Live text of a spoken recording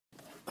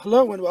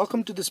Hello and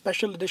welcome to the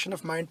special edition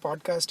of Mind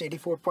Podcast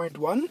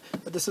 84.1.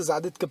 This is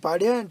Aadit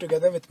Kapadia and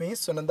together with me,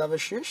 Sunanda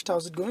Vashisht.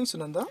 How's it going,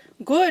 Sunanda?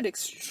 Good,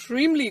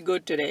 extremely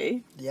good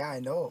today. Yeah, I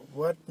know.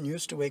 What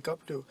news to wake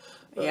up to.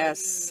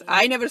 Yes,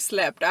 I never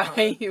slept.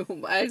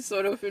 I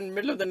sort of in the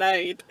middle of the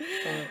night.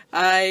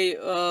 I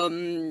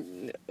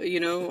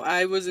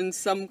was in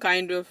some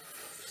kind of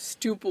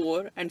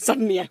stupor and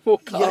suddenly I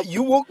woke Yeah, up.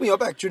 you woke me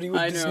up actually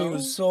with I this know.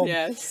 news. So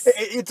Yes.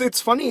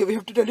 it's funny. We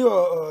have to tell you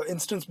a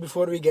instance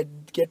before we get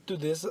to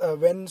this.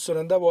 When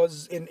Sunanda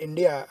was in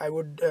India, I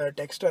would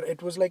text her.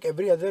 It was like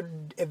every other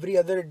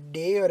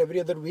day or every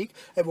other week,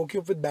 I woke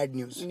you up with bad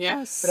news.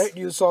 Yes. Right?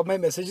 You saw my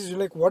messages. You're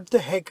like, what the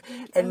heck?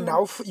 And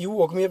now you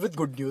woke me up with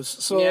good news.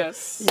 So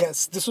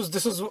Yes. this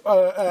was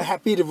a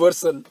happy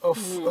reversal of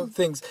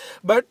things.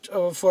 But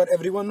for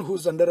everyone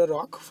who's under a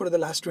rock for the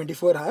last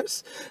 24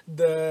 hours,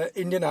 the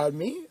Indian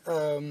Army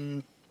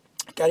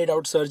carried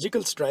out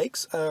surgical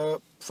strikes.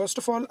 First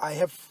of all, I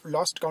have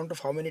lost count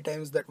of how many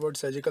times that word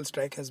surgical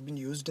strike has been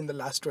used in the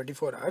last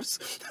 24 hours.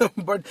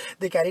 But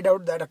they carried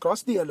out that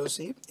across the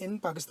LOC in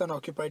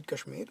Pakistan-occupied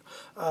Kashmir,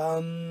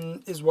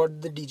 is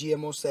what the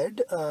DGMO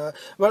said.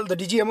 Well, the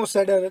DGMO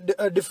said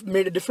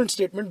made a different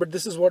statement, but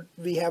this is what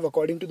we have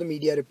according to the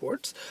media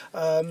reports.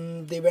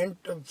 They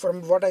went,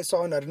 from what I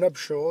saw on Arnab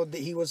show,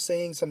 he was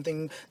saying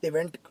something, they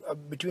went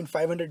between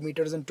 500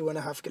 meters and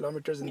 2.5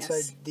 kilometers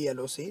inside the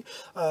LOC.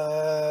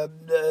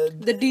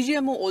 The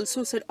DGMO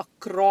also said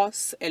across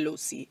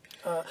LOC.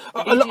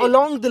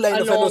 Along the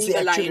line of Along LOC, the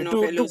actually, line of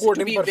to LOC, quote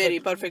to him be perfect, very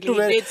perfectly. to He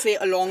very- did say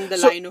along the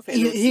So line of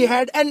LOC. he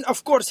had, and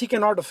of course he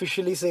cannot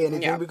officially say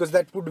anything Yeah. because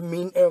that would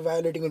mean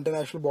violating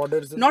international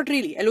borders. Not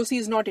really. LOC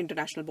is not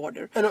international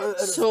border.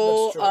 That's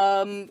So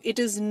true. it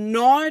is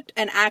not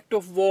an act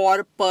of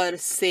war per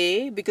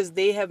se because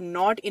they have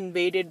not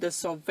invaded the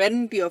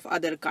sovereignty of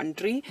other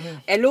country.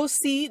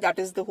 LOC, that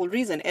is the whole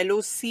reason.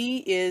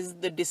 LOC is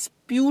the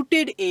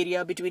disputed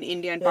area between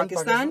India and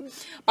Pakistan.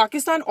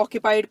 Pakistan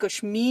occupied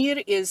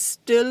Kashmir is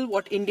still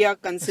what India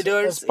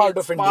considers As part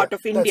its of India. part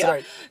of That's India.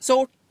 right.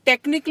 So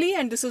technically,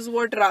 and this is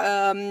what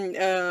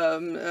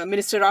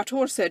Minister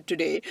Rathore said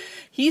today,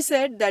 he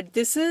said that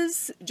this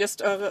is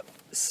just a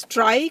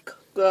strike,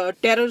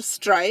 terror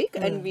strike,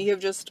 and we have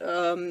just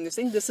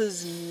saying this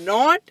is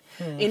not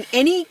in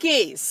any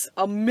case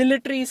a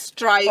military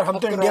strike और हम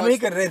तो India में ही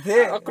कर रहे थे.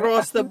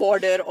 across the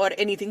border or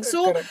anything.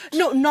 So, Correct.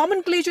 no,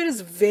 nomenclature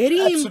is very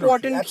Absolutely,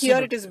 important here.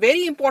 absolutely. It is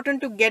very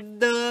important to get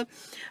the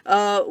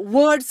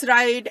words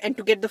right and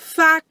to get the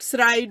facts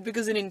right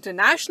because in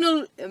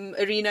international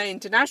arena,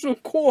 international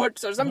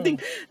courts or something,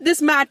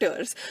 this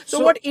matters. So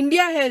what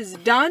India has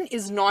done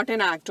is not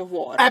an act of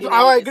war.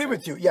 I agree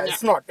with you. Yeah,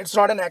 it's not. It's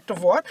not an act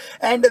of war,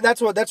 and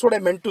that's what I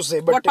meant to say.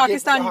 But What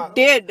Pakistan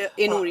did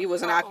in Uri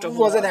was an act of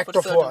war. Was an act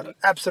of war.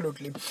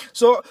 Absolutely.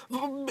 So,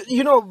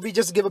 we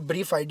just give a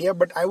brief idea,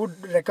 but I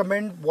would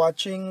recommend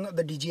watching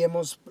the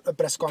DGMO's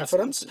press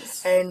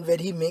conference and where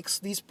he makes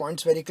these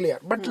points very clear.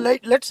 But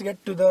let's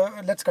cut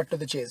to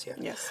the chase here.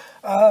 Yes.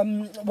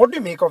 What do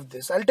you make of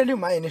this? I'll tell you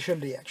my initial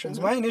reactions.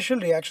 My initial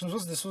reactions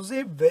was this was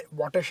a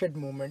watershed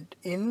moment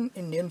in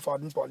Indian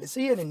foreign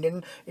policy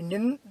and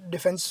Indian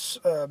defense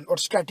or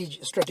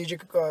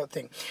strategic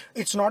thing.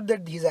 It's not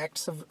that these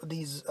acts of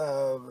these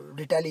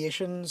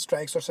retaliation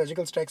strikes or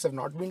surgical strikes have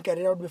not been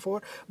carried out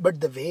before, but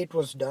the way it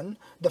was done,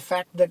 the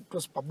fact that it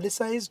was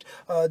publicized,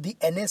 the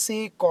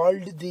NSA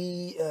called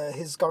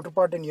his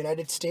counterpart in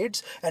United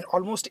States and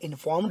almost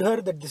informed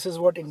her that this is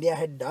what India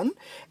had done,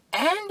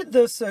 and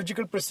the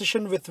surgical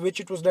precision with which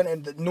it was done,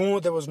 and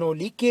there was no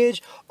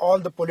leakage. All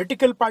the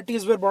political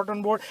parties were brought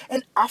on board,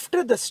 and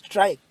after the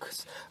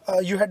strikes,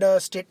 you had a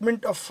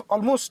statement of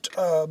almost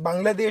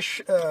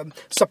Bangladesh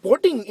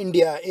supporting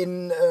India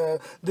in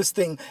this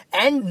thing,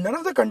 and none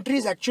of the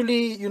countries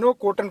actually,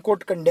 quote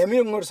unquote,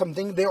 condemning or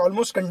something. They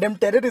almost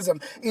condemned terrorism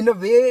in a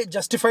way,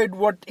 justified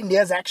what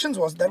India's actions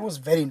was. That was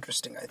very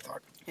interesting, I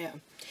thought. Yeah.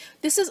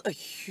 This is a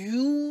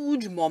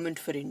huge moment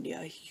for India,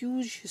 a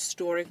huge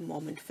historic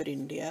moment for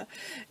India,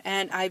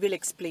 and I will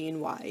explain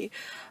why.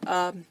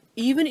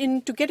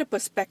 To get a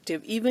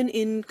perspective, even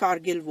in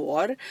Kargil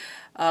war,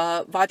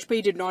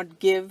 Vajpayee did not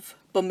give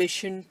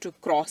permission to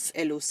cross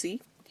LOC.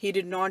 He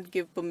did not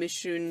give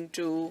permission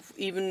to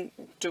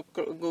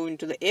go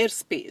into the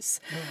airspace.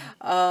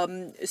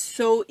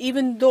 So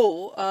even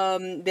though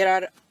there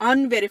are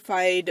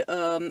unverified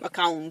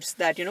accounts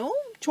that,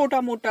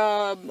 chota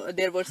mota,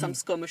 there were some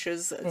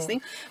skirmishes,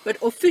 thing, but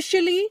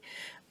officially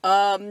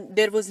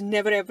there was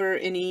never ever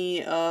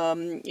any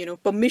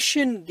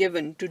permission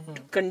given to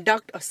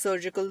conduct a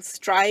surgical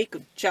strike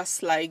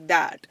just like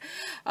that.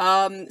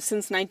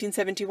 Since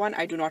 1971,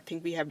 I do not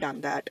think we have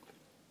done that.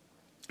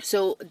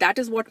 So that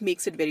is what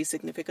makes it very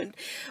significant.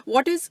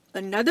 What is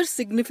another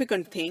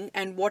significant thing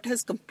and what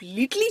has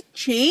completely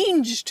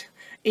changed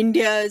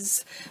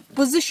India's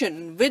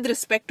position with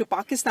respect to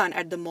Pakistan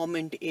at the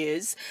moment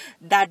is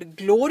that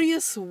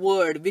glorious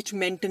word which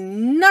meant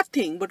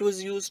nothing but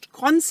was used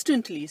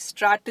constantly,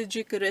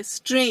 strategic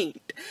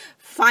restraint.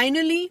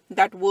 Finally,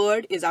 that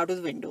word is out of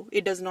the window.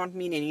 It does not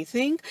mean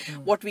anything.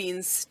 What we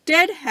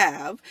instead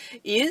have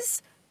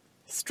is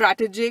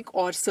strategic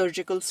or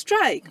surgical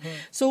strike.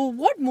 So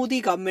what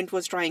Modi government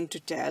was trying to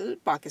tell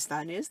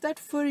Pakistan is that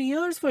for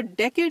years, for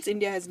decades,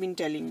 India has been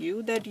telling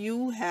you that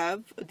you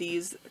have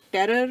these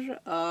terror,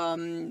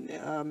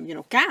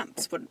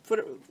 camps. For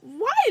a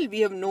while,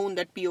 we have known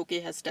that POK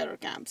has terror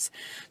camps.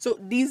 So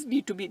these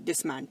need to be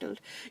dismantled.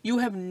 You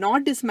have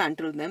not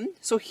dismantled them.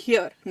 So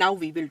here, now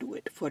we will do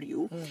it for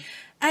you.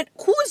 And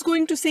who is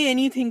going to say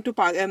anything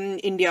to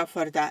India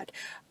for that?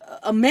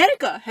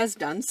 America has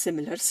done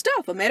similar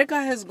stuff. America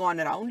has gone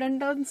around and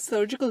done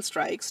surgical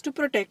strikes to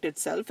protect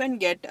itself and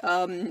get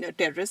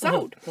terrorists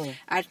out.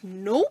 At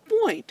no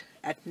point,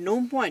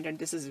 and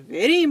this is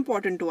very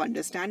important to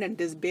understand, and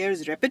this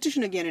bears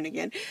repetition again and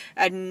again,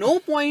 at no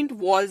point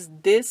was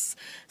this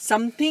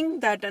something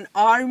that an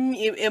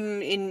army,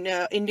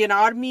 Indian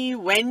army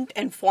went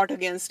and fought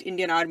against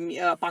Indian army,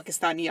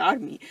 Pakistani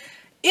army.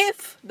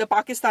 If the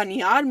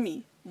Pakistani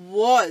army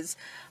was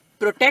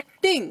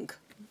protecting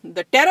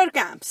the terror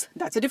camps,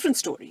 that's a different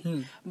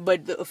story.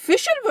 But the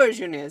official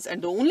version is,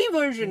 and the only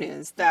version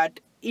is, that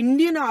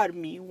Indian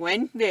army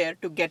went there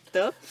to get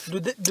the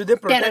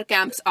terror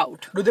camps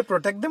out. Do they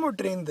protect them or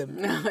train them?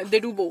 They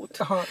do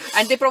both.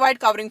 And they provide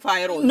covering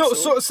fire also. No,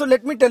 so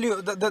let me tell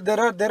you,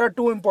 there are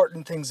two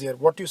important things here,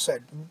 what you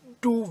said.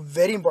 Two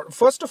very important.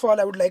 First of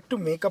all, I would like to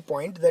make a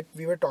point that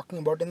we were talking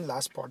about in the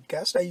last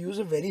podcast. I use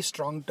a very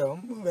strong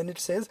term when it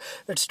says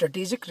that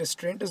strategic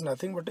restraint is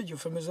nothing but a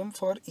euphemism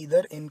for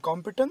either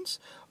incompetence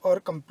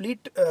or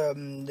complete,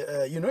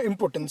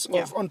 impotence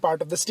on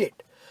part of the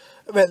state.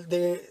 Well,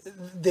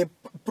 they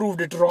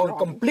proved it wrong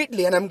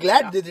completely, and I'm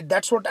glad they did.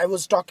 That's what I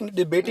was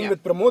debating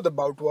with Pramod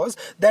about, was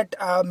that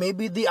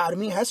maybe the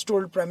army has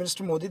told Prime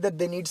Minister Modi that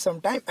they need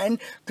some time, and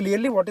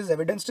clearly what is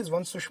evidenced is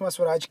once Sushma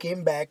Swaraj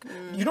came back,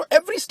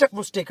 every step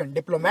was taken.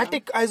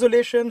 Diplomatic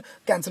isolation,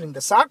 cancelling the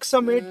SAARC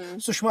summit,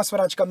 Sushma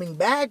Swaraj coming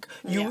back,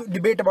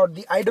 debate about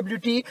the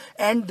IWT,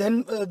 and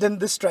then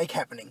this strike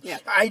happening.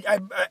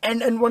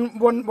 And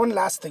one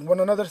last thing,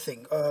 another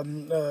thing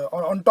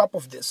on top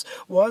of this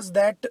was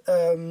that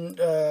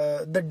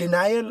the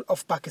denial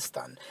of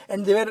Pakistan,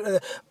 and they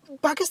were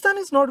Pakistan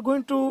is not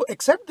going to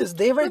accept this.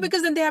 They were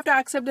because then they have to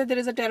accept that there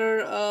is a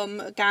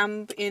terror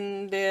camp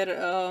in their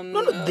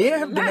they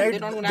have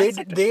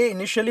denied. They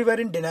initially were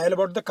in denial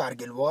about the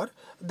Kargil war,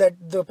 that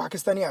the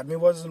Pakistani army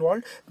was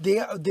involved.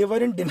 They were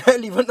in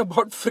denial even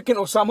about freaking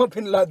Osama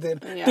bin Laden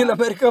till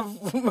America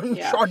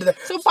shot them.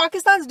 So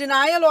Pakistan's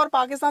denial or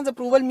Pakistan's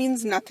approval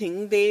means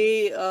nothing.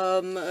 They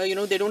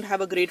they don't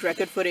have a great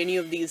record for any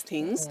of these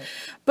things.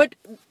 But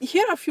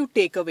here are a few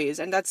takeaways,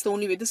 and that's the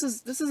only way. This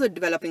is a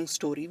developing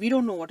story. We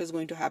don't know what is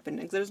going to happen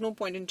next. There is no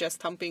point in chest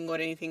thumping or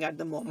anything at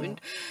the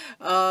moment.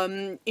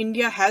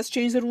 India has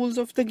changed the rules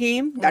of the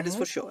game. That is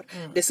for sure.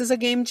 This is a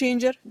game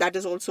changer. That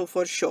is also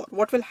for sure.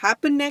 What will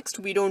happen next?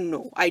 We don't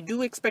know. I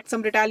do expect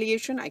some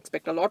retaliation. I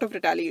expect a lot of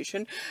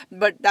retaliation,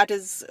 but that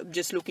is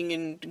just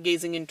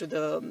gazing into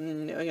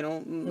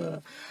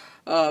the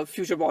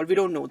future ball. We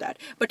don't know that.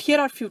 But here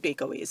are a few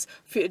takeaways.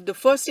 The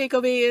first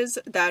takeaway is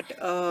that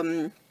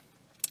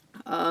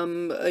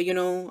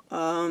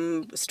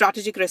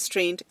strategic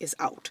restraint is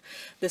out.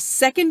 The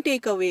second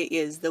takeaway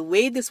is the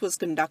way this was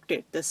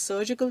conducted, the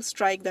surgical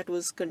strike that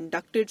was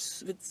conducted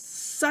with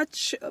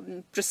such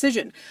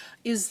precision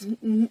is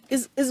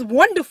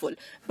wonderful.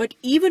 But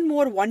even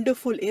more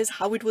wonderful is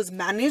how it was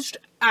managed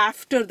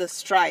after the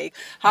strike,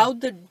 how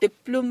the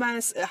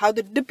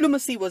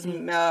diplomacy was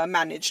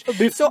managed.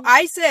 So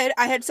I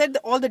had said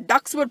that all the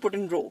ducks were put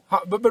in row.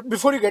 But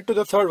before you get to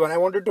the third one, I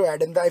wanted to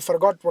add, and I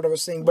forgot what I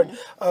was saying, but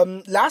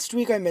last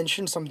week I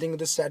mentioned something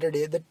this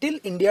Saturday, that till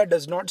India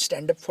does not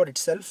stand up for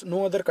itself,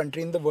 no other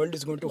country in the world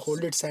is going to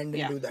hold its hand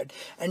and do that.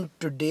 And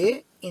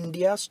today,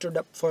 India stood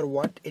up for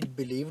what it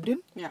believed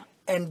in,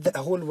 and the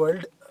whole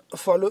world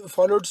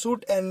followed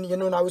suit, and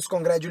now is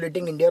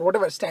congratulating India or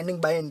whatever,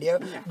 standing by India.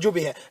 Jo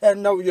bhi hai.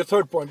 And now your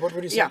third point, what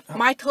were you saying?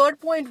 My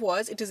third point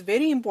was, it is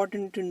very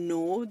important to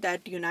know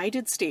that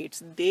United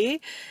States,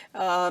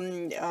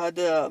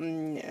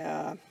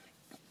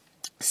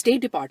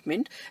 State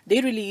Department, they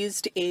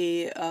released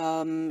a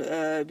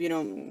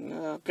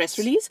press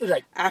release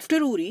after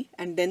Uri,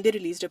 and then they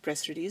released a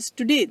press release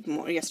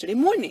yesterday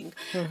morning,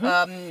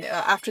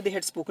 after they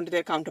had spoken to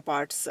their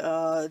counterparts,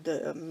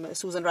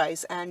 Susan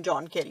Rice and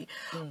John Kerry.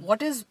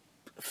 What is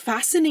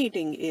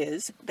fascinating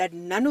is that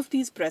none of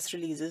these press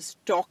releases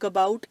talk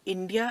about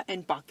India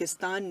and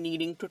Pakistan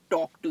needing to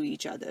talk to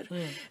each other.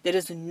 There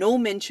is no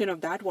mention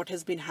of that, what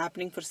has been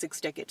happening for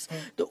 6 decades.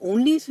 The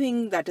only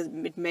thing that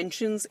it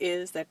mentions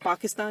is that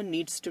Pakistan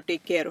needs to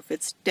take care of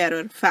its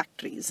terror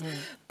factories.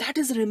 That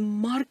is a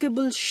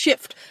remarkable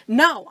shift.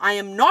 Now, I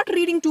am not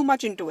reading too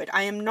much into it.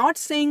 I am not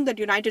saying that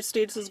United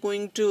States is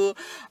going to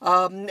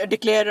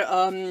declare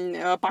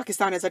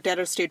Pakistan as a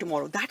terror state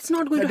tomorrow. That's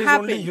not going to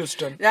happen. Only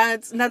Houston.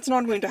 That's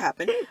not going going to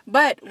happen.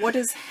 But what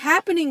is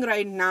happening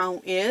right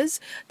now is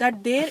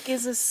that there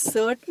is a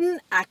certain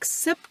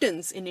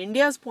acceptance in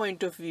India's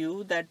point of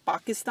view that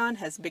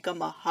Pakistan has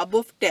become a hub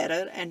of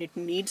terror and it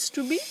needs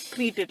to be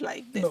treated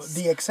like this. No,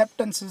 the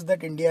acceptance is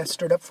that India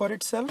stood up for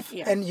itself,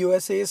 Yeah. and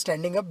USA is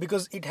standing up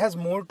because it has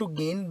more to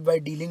gain by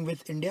dealing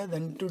with India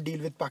than to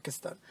deal with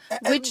Pakistan.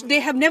 Which they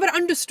have never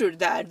understood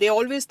that. They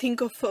always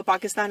think of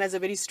Pakistan as a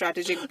very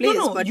strategic place.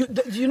 No, but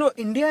you know,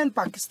 India and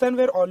Pakistan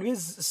were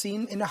always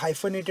seen in a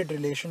hyphenated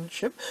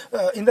relationship.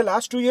 In the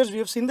last 2 years, we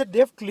have seen that they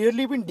have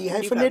clearly been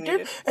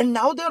dehyphenated, Dehyphenated. and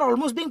now they are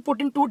almost being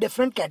put in two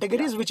different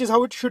categories, which is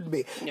how it should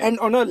be. Yeah. And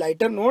on a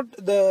lighter note,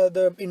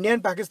 the India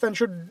and Pakistan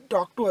should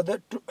talk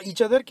to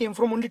each other came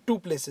from only two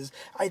places.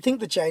 I think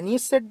the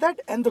Chinese said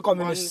that, and the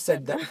communists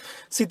said that.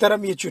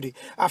 Sitaram Yechuri,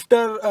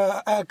 after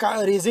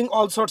raising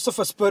all sorts of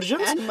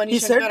aspersions, And he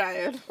said, Manishankar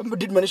Iyer.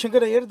 did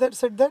Manishankar Iyer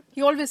said that?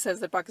 he always says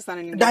that Pakistan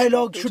and India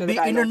Dialogue talk to each should other, be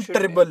dialogue should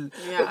be- inutterable.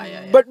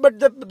 Yeah. But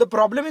the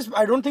problem is,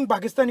 I don't think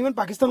Pakistan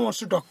wants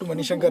to talk to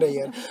Manishankar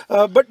Iyer.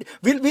 But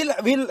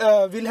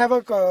we'll have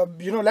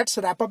a let's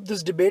wrap up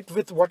this debate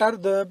with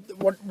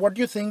what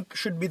you think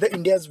should be the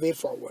India's way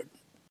forward.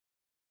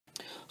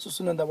 So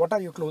Sunanda, what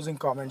are your closing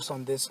comments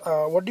on this?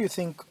 What do you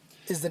think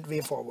is that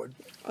way forward?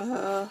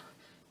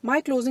 My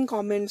closing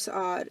comments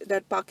are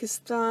that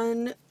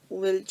Pakistan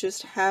will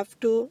just have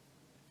to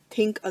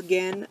think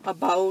again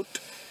about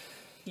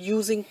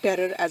using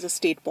terror as a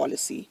state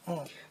policy.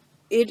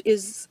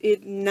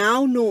 It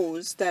now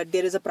knows that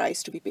there is a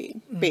price to be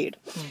paid.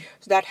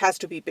 So that has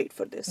to be paid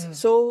for this.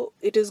 So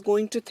it is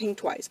going to think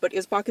twice. But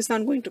is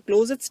Pakistan going to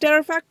close its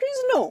terror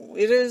factories? No,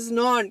 it is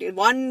not.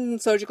 One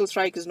surgical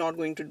strike is not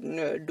going to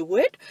do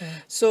it.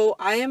 So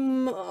I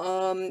am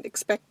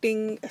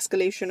expecting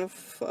escalation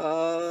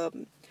of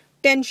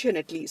tension,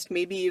 at least,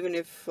 maybe even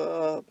if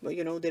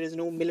there is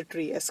no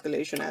military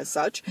escalation as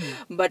such.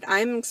 But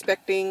I'm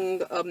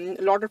expecting a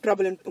lot of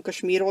trouble in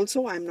Kashmir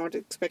also. I'm not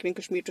expecting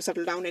Kashmir to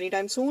settle down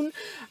anytime soon.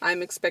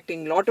 I'm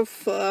expecting a lot of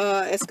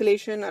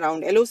escalation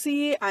around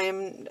LOC.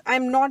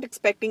 I'm not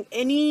expecting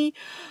any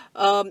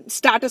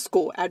status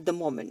quo at the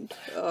moment.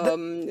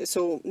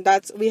 So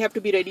we have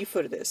to be ready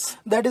for this.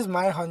 That is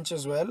my hunch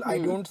as well. I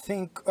don't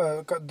think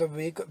the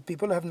way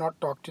people have not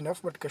talked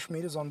enough, but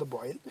Kashmir is on the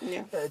boil.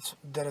 Yeah.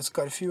 There is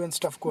curfew and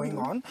stuff going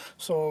on.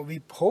 So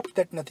we hope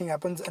that nothing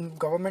happens. And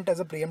government, as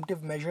a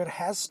preemptive measure,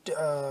 has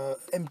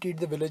emptied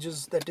the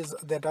villages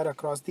that are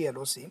across the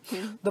LOC.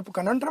 The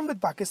conundrum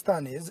with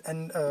Pakistan is,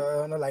 and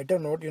on a lighter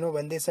note,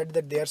 when they said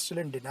that they are still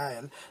in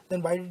denial,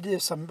 then why did they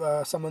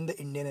summon the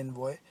Indian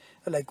envoy?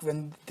 Like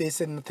when they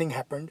said nothing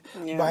happened,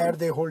 why are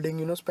they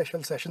holding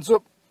special sessions?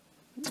 So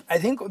I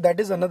think that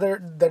is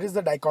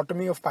the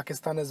dichotomy of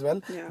Pakistan as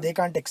well. Yeah. They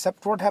can't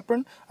accept what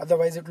happened,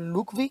 otherwise it will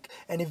look weak,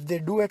 and if they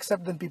do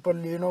accept, then people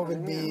will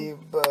be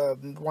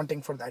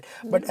wanting for that.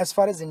 But as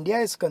far as India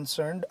is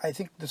concerned, I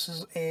think this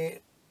is a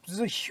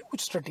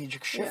huge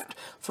strategic shift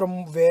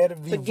from where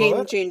we The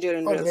game changer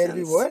in real where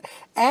we sense. were,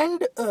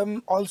 and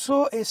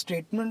also a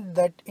statement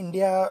that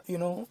India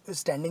is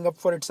standing up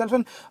for itself.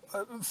 And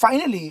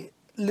finally,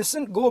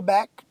 go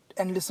back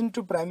and listen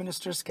to Prime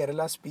Minister's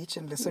Kerala speech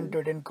and listen to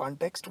it in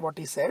context, what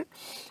he said.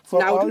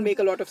 Now it will make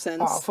a lot of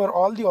sense. For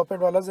all the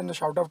op-ed-wallas, and a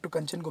shout out to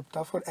Kanchan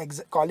Gupta for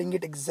calling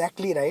it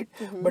exactly right.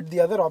 But the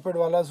other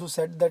op-ed-wallas who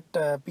said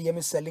that PM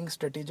is selling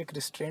strategic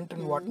restraint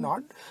and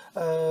whatnot,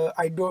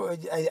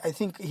 I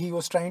think he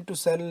was trying to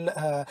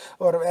sell,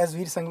 or as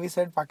Veer Sanghvi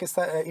said,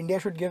 India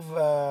should give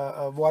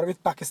war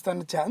with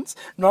Pakistan a chance.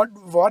 Not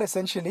war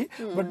essentially,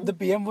 but the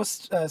PM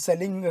was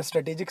selling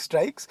strategic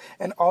strikes,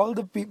 and all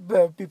the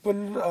people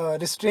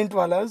restraint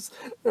wallas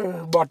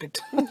bought it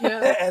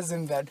as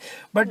in that.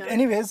 But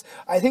anyways,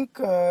 I think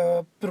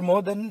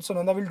Pramod and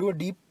Sunanda will do a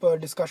deep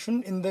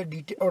discussion in the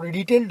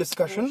detailed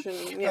discussion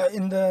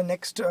in the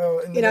next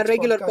in our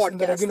regular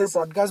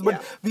podcast.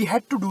 But we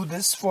had to do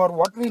this for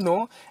what we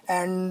know,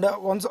 and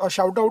once a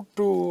shout out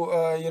to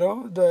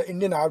the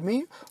Indian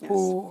Army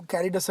who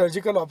carried a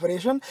surgical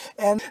operation.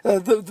 And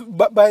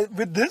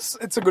with this,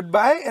 it's a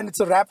goodbye and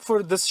it's a wrap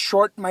for this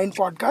short Mind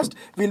podcast.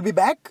 We'll be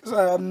back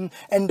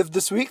end of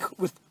this week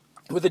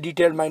with a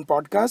detailed Mind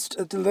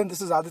podcast. Till then,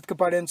 this is Aadit,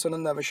 Kapadia and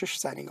Sunanda, Vashisht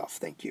signing off.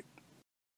 Thank you.